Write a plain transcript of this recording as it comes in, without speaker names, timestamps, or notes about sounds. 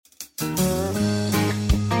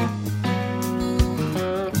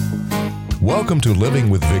Welcome to Living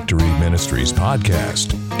with Victory Ministries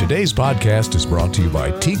podcast. Today's podcast is brought to you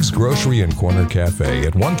by Teague's Grocery and Corner Cafe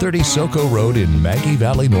at 130 Soco Road in Maggie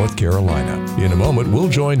Valley, North Carolina. In a moment, we'll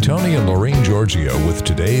join Tony and Lorene Giorgio with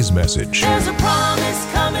today's message. There's a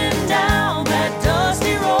promise coming down that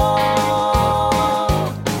dusty road,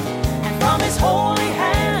 and from His holy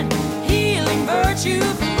hand, healing virtue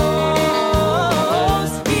flows.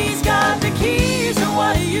 He's got the keys to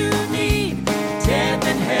what you need. Death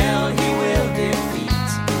and hell He will defeat.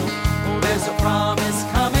 Oh, there's a promise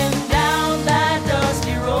coming down that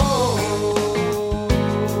dusty road.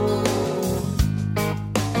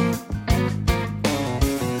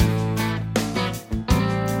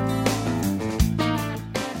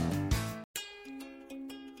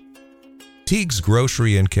 Teague's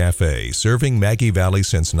Grocery and Cafe, serving Maggie Valley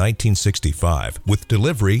since 1965, with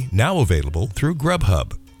delivery now available through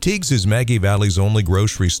Grubhub. Teague's is Maggie Valley's only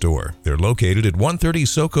grocery store. They're located at 130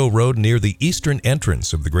 Soco Road near the eastern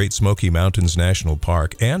entrance of the Great Smoky Mountains National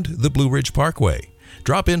Park and the Blue Ridge Parkway.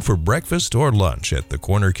 Drop in for breakfast or lunch at the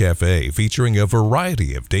Corner Cafe, featuring a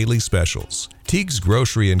variety of daily specials. Teague's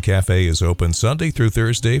Grocery and Cafe is open Sunday through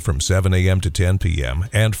Thursday from 7 a.m. to 10 p.m.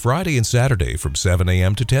 and Friday and Saturday from 7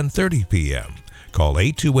 a.m. to 10:30 p.m. Call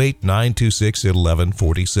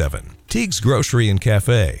 828-926-1147. Teague's Grocery and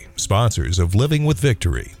Cafe, sponsors of Living with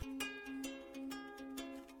Victory.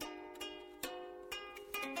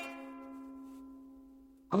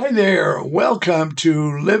 Hi there. Welcome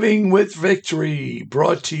to Living with Victory,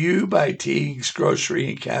 brought to you by Teague's Grocery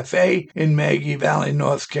and Cafe in Maggie Valley,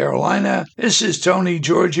 North Carolina. This is Tony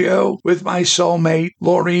Giorgio with my soulmate,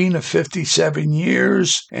 Lorene, of 57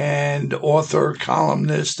 years, and author,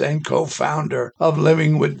 columnist, and co-founder of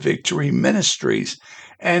Living with Victory Ministries.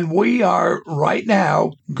 And we are right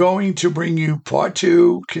now going to bring you part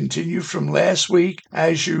two, continue from last week,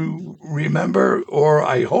 as you remember, or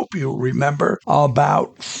I hope you remember,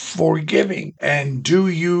 about forgiving. And do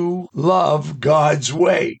you love God's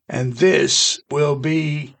way? And this will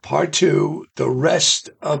be part two, the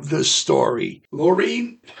rest of the story.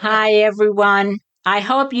 Lorene? Hi, everyone. I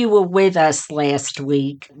hope you were with us last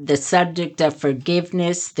week. The subject of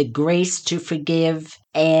forgiveness, the grace to forgive,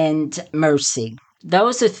 and mercy.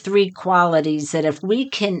 Those are three qualities that if we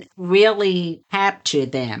can really capture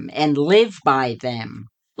them and live by them,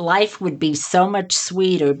 life would be so much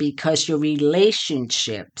sweeter because your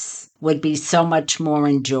relationships would be so much more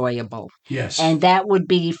enjoyable. Yes. And that would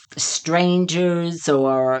be strangers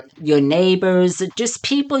or your neighbors, just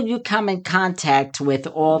people you come in contact with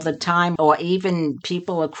all the time, or even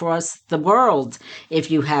people across the world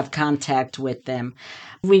if you have contact with them.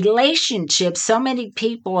 Relationships, so many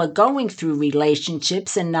people are going through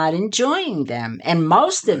relationships and not enjoying them. And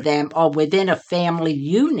most of them are within a family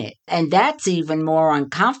unit. And that's even more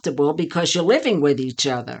uncomfortable because you're living with each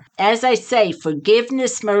other. As I say,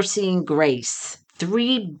 forgiveness, mercy, and grace.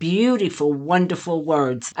 Three beautiful, wonderful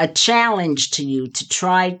words. A challenge to you to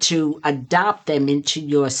try to adopt them into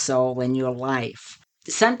your soul and your life.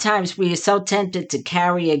 Sometimes we are so tempted to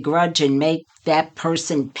carry a grudge and make that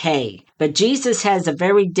person pay. But Jesus has a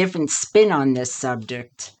very different spin on this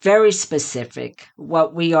subject, very specific,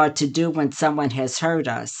 what we are to do when someone has hurt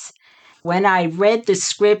us. When I read the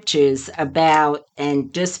scriptures about,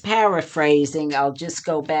 and just paraphrasing, I'll just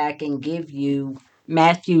go back and give you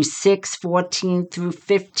Matthew 6:14 through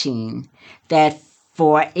 15, that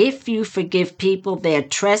for if you forgive people their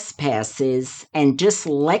trespasses and just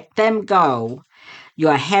let them go,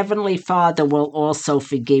 your heavenly Father will also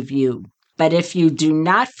forgive you. But if you do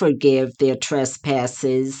not forgive their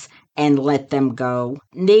trespasses and let them go,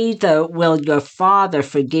 neither will your Father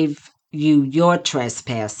forgive you your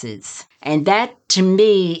trespasses. And that, to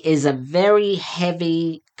me, is a very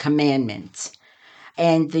heavy commandment.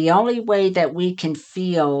 And the only way that we can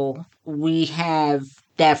feel we have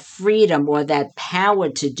that freedom or that power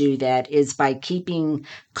to do that is by keeping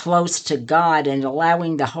close to God and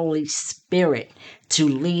allowing the Holy Spirit to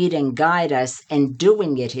lead and guide us and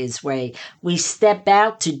doing it His way. We step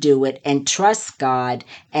out to do it and trust God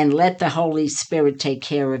and let the Holy Spirit take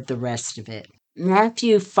care of the rest of it.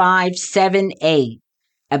 Matthew 5:7-8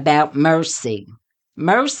 about mercy.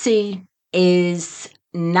 Mercy is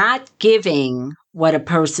not giving what a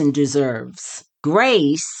person deserves.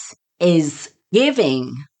 Grace is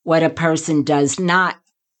giving what a person does not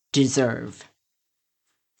deserve.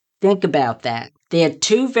 Think about that. They're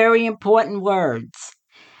two very important words.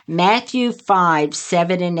 Matthew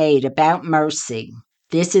 5:7-8 about mercy.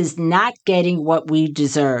 This is not getting what we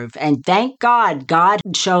deserve. And thank God, God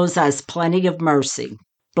shows us plenty of mercy.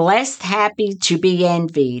 Blessed, happy, to be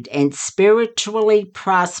envied, and spiritually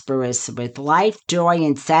prosperous with life, joy,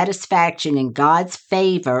 and satisfaction in God's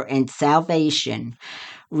favor and salvation,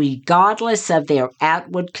 regardless of their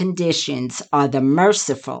outward conditions, are the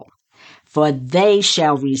merciful, for they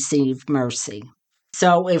shall receive mercy.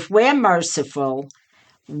 So if we're merciful,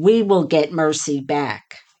 we will get mercy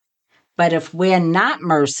back. But if we're not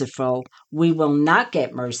merciful, we will not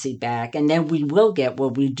get mercy back, and then we will get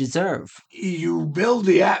what we deserve. You build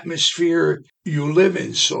the atmosphere you live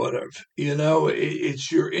in, sort of.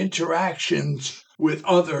 It's your interactions with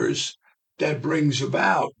others that brings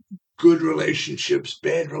about good relationships,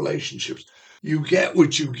 bad relationships. You get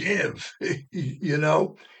what you give,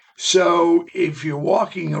 So if you're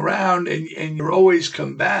walking around and you're always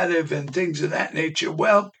combative and things of that nature,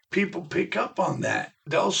 well, people pick up on that.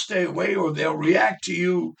 They'll stay away or they'll react to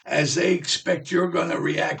you as they expect you're going to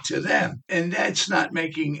react to them. And that's not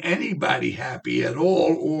making anybody happy at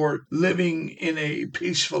all or living in a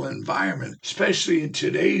peaceful environment, especially in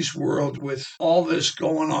today's world with all this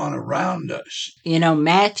going on around us.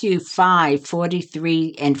 Matthew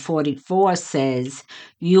 5:43 and 44 says,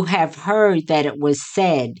 "You have heard that it was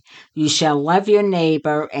said, 'You shall love your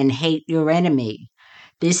neighbor and hate your enemy.'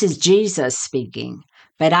 This is Jesus speaking.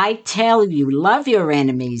 But I tell you, love your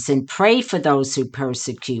enemies and pray for those who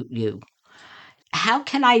persecute you." How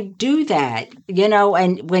can I do that?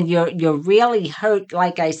 And when you're really hurt,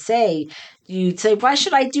 like I say, you'd say, why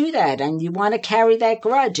should I do that? And you want to carry that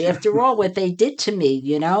grudge after all what they did to me,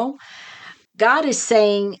 God is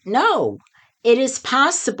saying, no, it is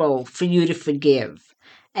possible for you to forgive.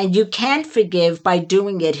 And you can forgive by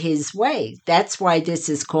doing it His way. That's why this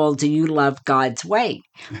is called Do You Love God's Way?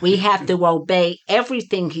 We have to obey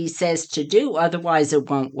everything He says to do, otherwise it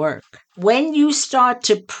won't work. When you start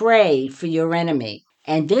to pray for your enemy,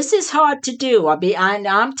 and this is hard to do,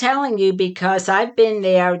 I'm telling you because I've been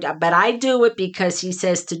there, but I do it because He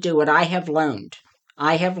says to do it. I have learned.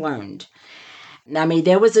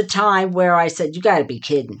 There was a time where I said, you got to be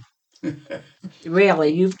kidding. Really,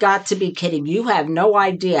 you've got to be kidding. You have no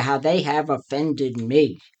idea how they have offended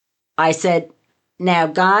me. I said, now,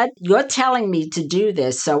 God, you're telling me to do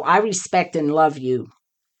this, so I respect and love you.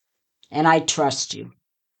 And I trust you.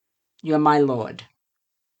 You're my Lord.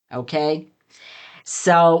 Okay?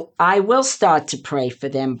 So I will start to pray for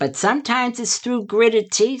them, but sometimes it's through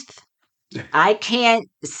gritted teeth. I can't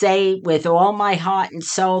say with all my heart and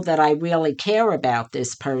soul that I really care about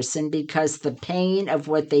this person because the pain of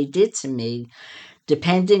what they did to me,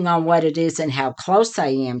 depending on what it is and how close I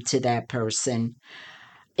am to that person,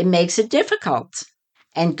 it makes it difficult.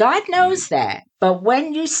 And God knows that. But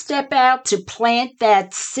when you step out to plant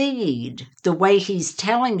that seed the way He's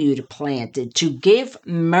telling you to plant it, to give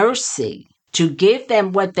mercy, to give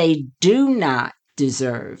them what they do not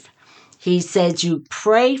deserve, He says you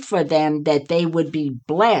pray for them that they would be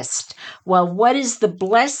blessed. Well, what is the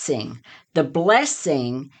blessing? The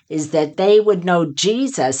blessing is that they would know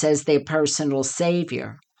Jesus as their personal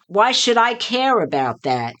Savior. Why should I care about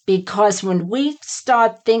that? Because when we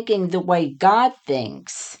start thinking the way God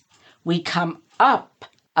thinks, we come up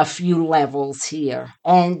a few levels here.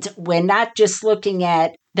 And we're not just looking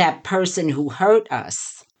at that person who hurt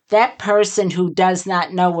us. That person who does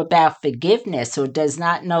not know about forgiveness or does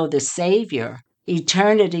not know the Savior,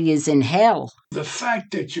 eternity is in hell. The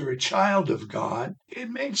fact that you're a child of God, it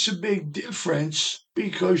makes a big difference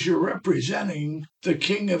because you're representing the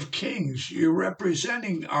King of Kings. You're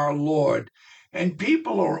representing our Lord. And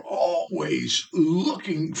people are always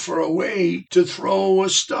looking for a way to throw a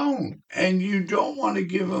stone. And you don't want to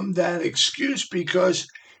give them that excuse because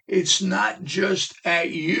it's not just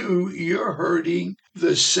at you. You're hurting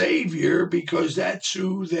the Savior because that's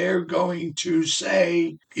who they're going to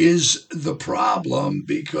say is the problem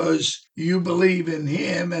because you believe in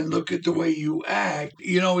Him and look at the way you act.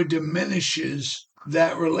 It diminishes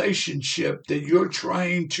that relationship that you're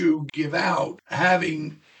trying to give out,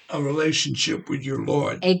 having a relationship with your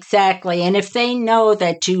Lord. Exactly. And if they know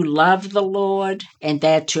that you love the Lord and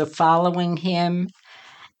that you're following Him,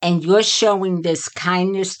 and you're showing this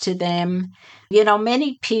kindness to them.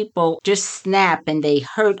 Many people just snap and they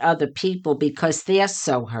hurt other people because they're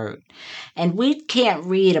so hurt. And we can't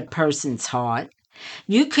read a person's heart.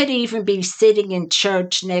 You could even be sitting in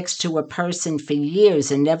church next to a person for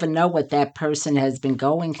years and never know what that person has been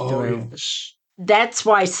going through. Yes. That's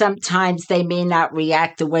why sometimes they may not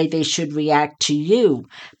react the way they should react to you.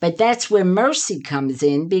 But that's where mercy comes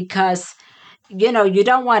in because you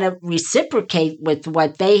don't want to reciprocate with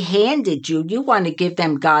what they handed you. You want to give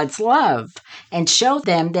them God's love and show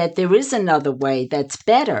them that there is another way that's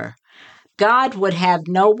better. God would have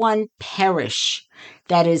no one perish.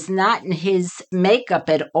 that is not in his makeup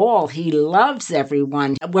at all. He loves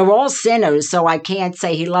everyone. We're all sinners, so I can't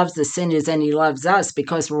say he loves the sinners and he loves us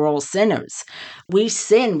because we're all sinners. We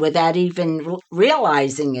sin without even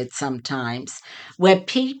realizing it sometimes. We're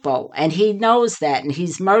people, and he knows that, and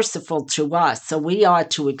he's merciful to us, so we are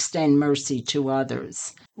to extend mercy to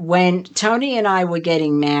others. When Tony and I were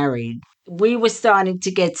getting married, we were starting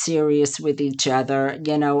to get serious with each other,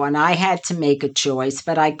 and I had to make a choice,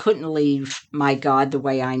 but I couldn't leave my God the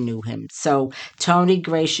way I knew him. So Tony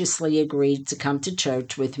graciously agreed to come to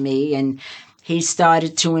church with me, and he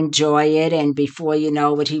started to enjoy it. And before you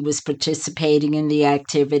know it, he was participating in the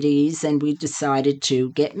activities, and we decided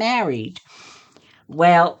to get married.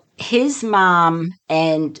 Well, his mom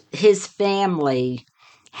and his family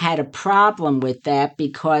had a problem with that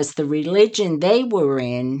because the religion they were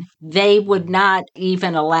in, they would not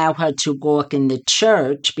even allow her to walk in the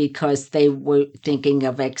church because they were thinking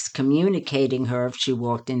of excommunicating her if she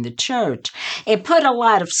walked in the church. It put a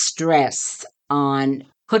lot of stress on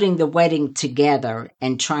putting the wedding together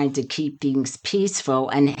and trying to keep things peaceful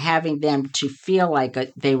and having them to feel like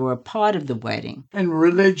they were a part of the wedding. And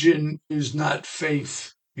religion is not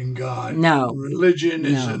faith in God. No. Religion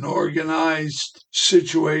is No. an organized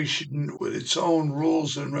situation with its own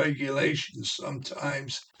rules and regulations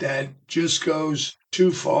sometimes that just goes too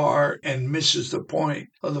far and misses the point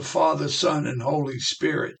of the Father, Son, and Holy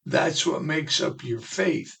Spirit. That's what makes up your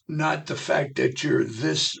faith, not the fact that you're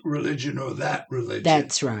this religion or that religion.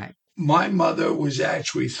 That's right. My mother was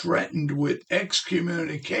actually threatened with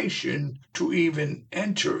excommunication to even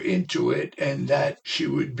enter into it, and that she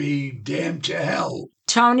would be damned to hell.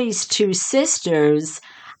 Tony's two sisters,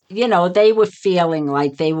 they were feeling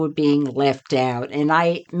like they were being left out. And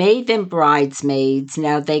I made them bridesmaids.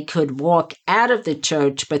 Now, they could walk out of the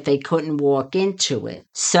church, but they couldn't walk into it.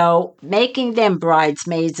 So making them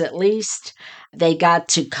bridesmaids, at least they got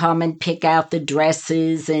to come and pick out the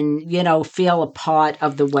dresses and, feel a part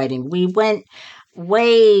of the wedding. We went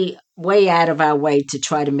way out of our way to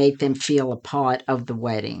try to make them feel a part of the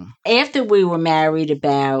wedding. After we were married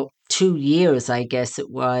about 2 years, I guess it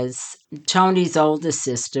was, Tony's older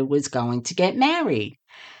sister was going to get married.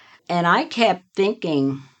 And I kept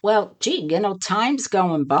thinking, well, gee, time's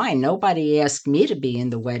going by. Nobody asked me to be in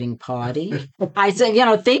the wedding party. I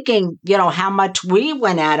said, thinking, how much we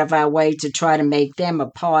went out of our way to try to make them a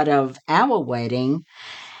part of our wedding.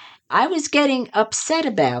 I was getting upset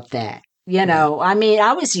about that.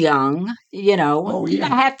 I was young, Oh, yeah.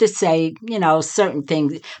 I have to say, certain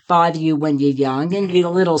things bother you when you're young and you're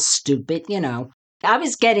a little stupid, I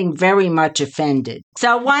was getting very much offended.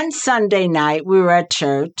 So one Sunday night, we were at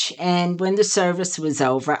church, and when the service was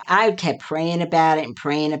over, I kept praying about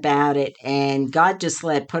it, and God just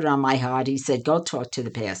put it on my heart. He said, go talk to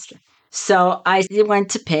the pastor. So I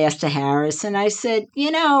went to Pastor Harris and I said,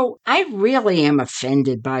 I really am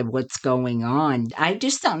offended by what's going on. I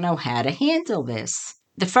just don't know how to handle this.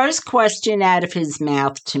 The first question out of his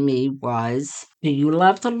mouth to me was, do you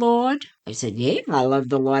love the Lord? I said, yeah, I love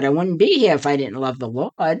the Lord. I wouldn't be here if I didn't love the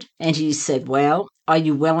Lord. And he said, well, are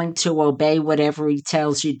you willing to obey whatever he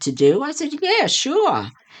tells you to do? I said, yeah, sure.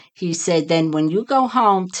 He said, then when you go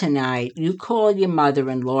home tonight, you call your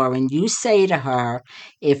mother-in-law and you say to her,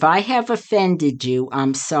 if I have offended you,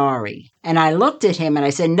 I'm sorry. And I looked at him and I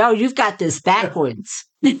said, no, you've got this backwards.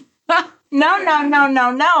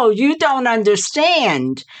 No, you don't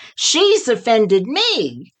understand. She's offended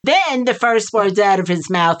me. Then the first words out of his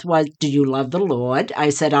mouth was, do you love the Lord? I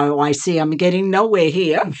said, oh, I see I'm getting nowhere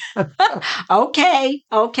here. Okay,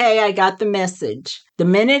 I got the message. The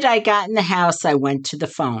minute I got in the house, I went to the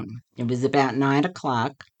phone. It was about 9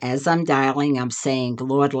 o'clock. As I'm dialing, I'm saying,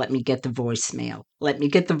 Lord, let me get the voicemail. Let me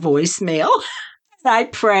get the voicemail. I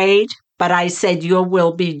prayed, but I said, your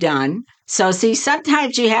will be done. So see,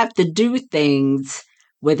 sometimes you have to do things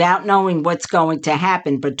without knowing what's going to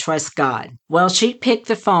happen, but trust God. Well, she picked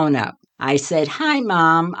the phone up. I said, hi,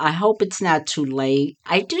 Mom. I hope it's not too late.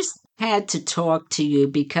 I just had to talk to you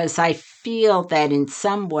because I feel that in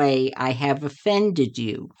some way I have offended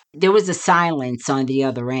you. There was a silence on the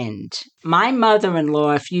other end. My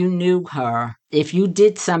mother-in-law, if you knew her, if you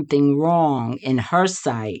did something wrong in her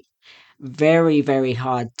sight, very, very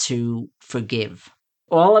hard to forgive.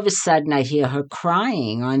 All of a sudden, I hear her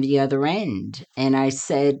crying on the other end. And I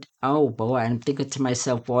said, oh, boy, I'm thinking to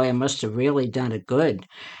myself, boy, I must have really done it good.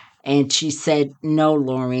 And she said, no,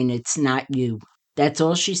 Laureen, it's not you. That's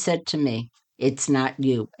all she said to me. It's not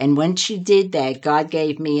you. And when she did that, God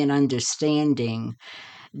gave me an understanding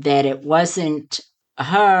that it wasn't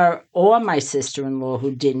her or my sister-in-law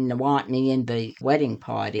who didn't want me in the wedding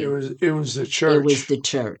party. It was the church. It was the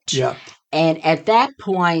church. Yeah. And at that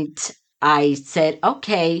point, I said,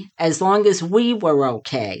 okay, as long as we were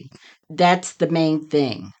okay. That's the main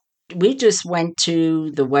thing. We just went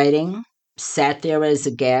to the wedding, sat there as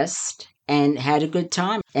a guest, and had a good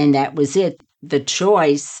time. And that was it. The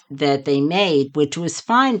choice that they made, which was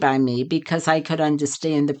fine by me because I could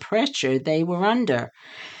understand the pressure they were under.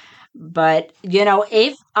 But,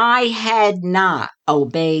 if I had not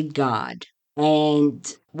obeyed God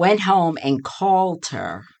and went home and called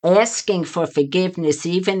her, asking for forgiveness,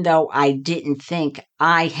 even though I didn't think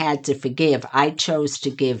I had to forgive, I chose to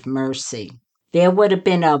give mercy. There would have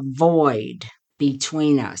been a void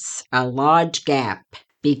between us, a large gap,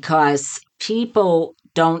 because people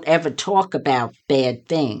don't ever talk about bad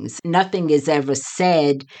things. Nothing is ever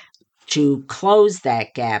said to close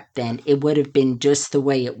that gap. Then it would have been just the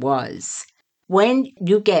way it was. When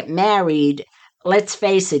you get married, let's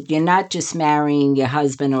face it, you're not just marrying your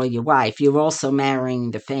husband or your wife, you're also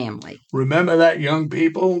marrying the family. Remember that, young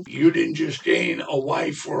people? You didn't just gain a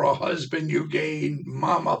wife or a husband, you gained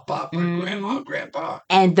mama, papa, grandma, grandpa.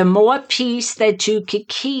 And the more peace that you could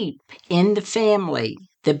keep in the family,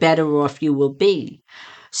 the better off you will be.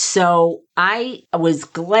 So I was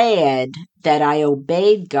glad that I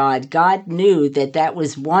obeyed God. God knew that that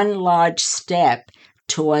was one large step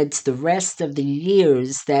towards the rest of the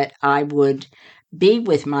years that I would be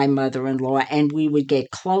with my mother-in-law and we would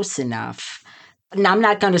get close enough. And I'm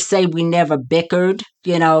not going to say we never bickered.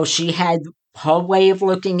 She had her way of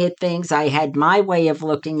looking at things. I had my way of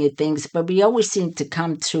looking at things, but we always seemed to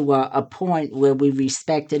come to a point where we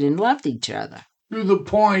respected and loved each other. To the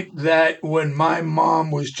point that when my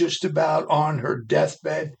mom was just about on her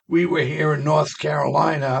deathbed, we were here in North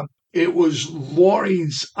Carolina. It was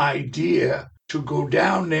Laurie's idea to go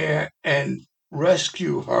down there and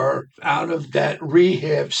rescue her out of that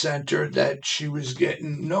rehab center that she was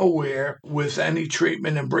getting nowhere with any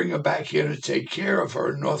treatment and bring her back here to take care of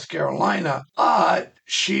her in North Carolina. But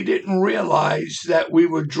she didn't realize that we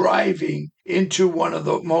were driving into one of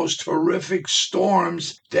the most horrific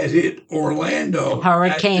storms that hit Orlando.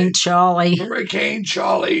 Hurricane Charlie. Hurricane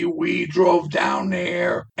Charlie. We drove down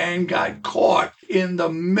there and got caught in the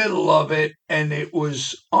middle of it, and it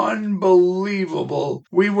was unbelievable.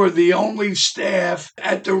 We were the only staff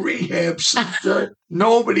at the rehab center.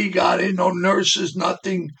 Nobody got in, no nurses,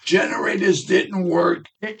 nothing. Generators didn't work.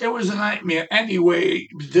 It was a nightmare. Anyway,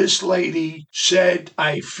 this lady said,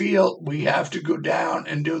 I feel we have to go down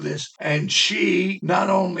and do this. And she not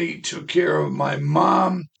only took care of my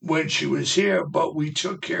mom when she was here, but we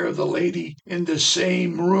took care of the lady in the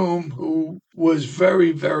same room who was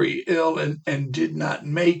very, very ill and did not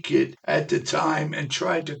make it at the time, and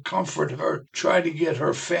tried to comfort her, tried to get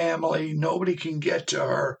her family. Nobody can get to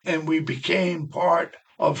her. And we became part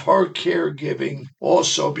of her caregiving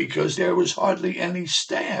also because there was hardly any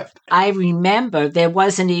staff. I remember there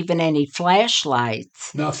wasn't even any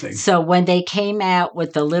flashlights. Nothing. So when they came out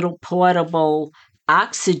with the little portable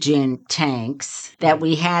oxygen tanks that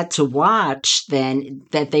we had to watch then,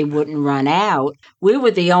 that they wouldn't run out, we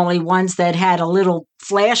were the only ones that had a little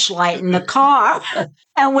flashlight in the car.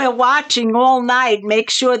 And we're watching all night, make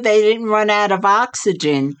sure they didn't run out of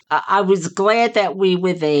oxygen. I was glad that we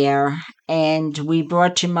were there. And we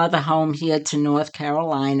brought your mother home here to North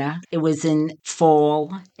Carolina. It was in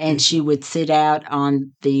fall, and she would sit out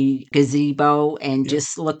on the gazebo and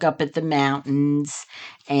just look up at the mountains.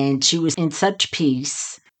 And she was in such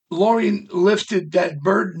peace. Laurie lifted that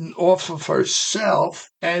burden off of herself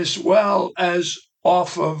as well as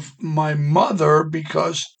off of my mother,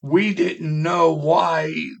 because we didn't know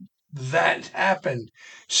why that happened.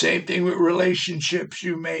 Same thing with relationships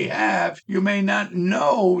you may have. You may not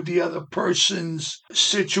know the other person's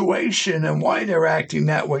situation and why they're acting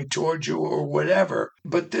that way towards you or whatever.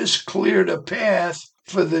 But this cleared a path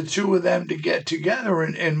for the two of them to get together.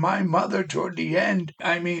 And my mother, toward the end,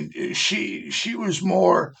 I mean, she was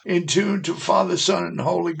more in tune to Father, Son, and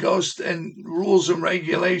Holy Ghost and rules and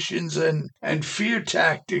regulations and fear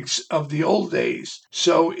tactics of the old days.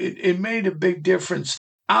 So it made a big difference.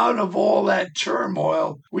 Out of all that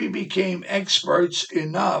turmoil, we became experts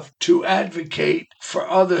enough to advocate for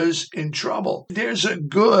others in trouble. There's a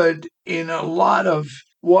good in a lot of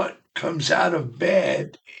what comes out of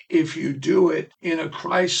bad if you do it in a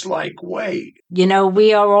Christ-like way.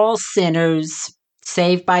 We are all sinners,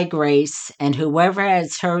 saved by grace, and whoever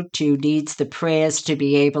has hurt you needs the prayers to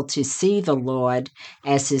be able to see the Lord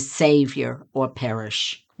as his Savior or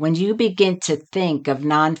perish. When you begin to think of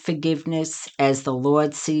non-forgiveness as the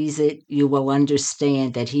Lord sees it, you will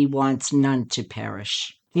understand that he wants none to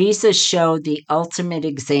perish. Jesus showed the ultimate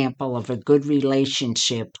example of a good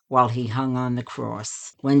relationship while he hung on the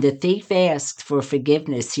cross. When the thief asked for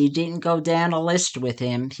forgiveness, he didn't go down a list with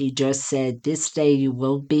him. He just said, "This day you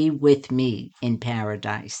will be with me in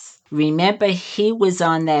paradise." Remember, he was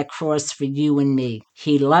on that cross for you and me.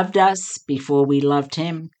 He loved us before we loved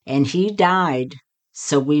him, and he died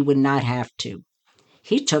so we would not have to.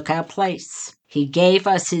 He took our place. He gave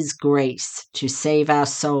us his grace to save our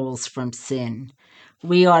souls from sin.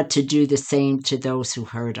 We ought to do the same to those who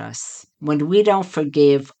hurt us. When we don't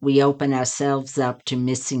forgive, we open ourselves up to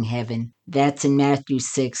missing heaven. That's in Matthew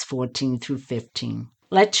 6:14-15.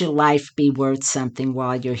 Let your life be worth something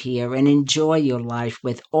while you're here, and enjoy your life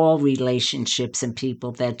with all relationships and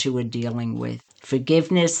people that you are dealing with.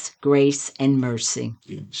 Forgiveness, grace, and mercy.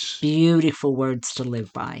 Yes. Beautiful words to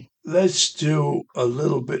live by. Let's do a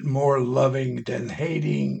little bit more loving than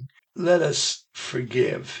hating. Let us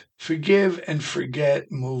forgive. Forgive and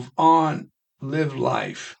forget. Move on. Live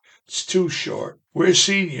life. It's too short. We're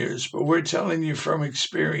seniors, but we're telling you from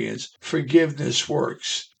experience, forgiveness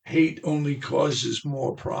works. Hate only causes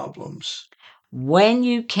more problems. When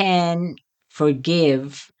you can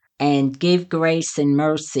forgive and give grace and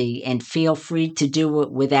mercy and feel free to do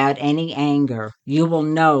it without any anger, you will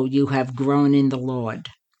know you have grown in the Lord.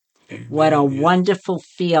 Amen. What a Yeah. wonderful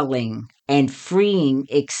feeling and freeing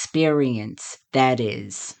experience that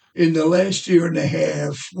is. In the last year and a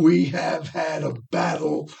half, we have had a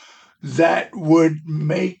battle that would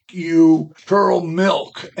make you pearl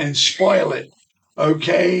milk and spoil it.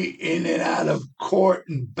 Okay, in and out of court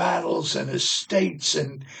and battles and estates,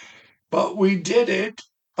 but we did it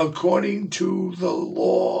according to the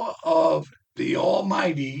law of the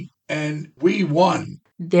Almighty, and we won.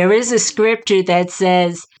 There is a scripture that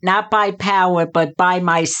says, "Not by power, but by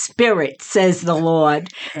my spirit," says the Lord.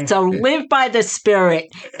 So live by the Spirit.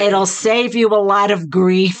 It'll save you a lot of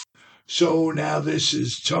grief. So now this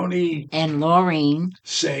is Tony And Laureen,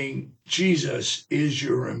 saying, Jesus is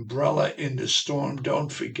your umbrella in the storm.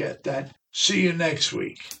 Don't forget that. See you next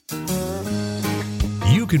week.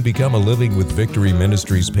 You can become a Living with Victory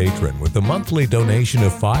Ministries patron with a monthly donation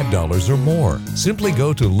of $5 or more. Simply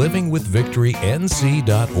go to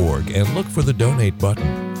livingwithvictorync.org and look for the donate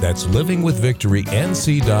button. That's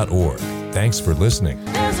livingwithvictorync.org. Thanks for listening.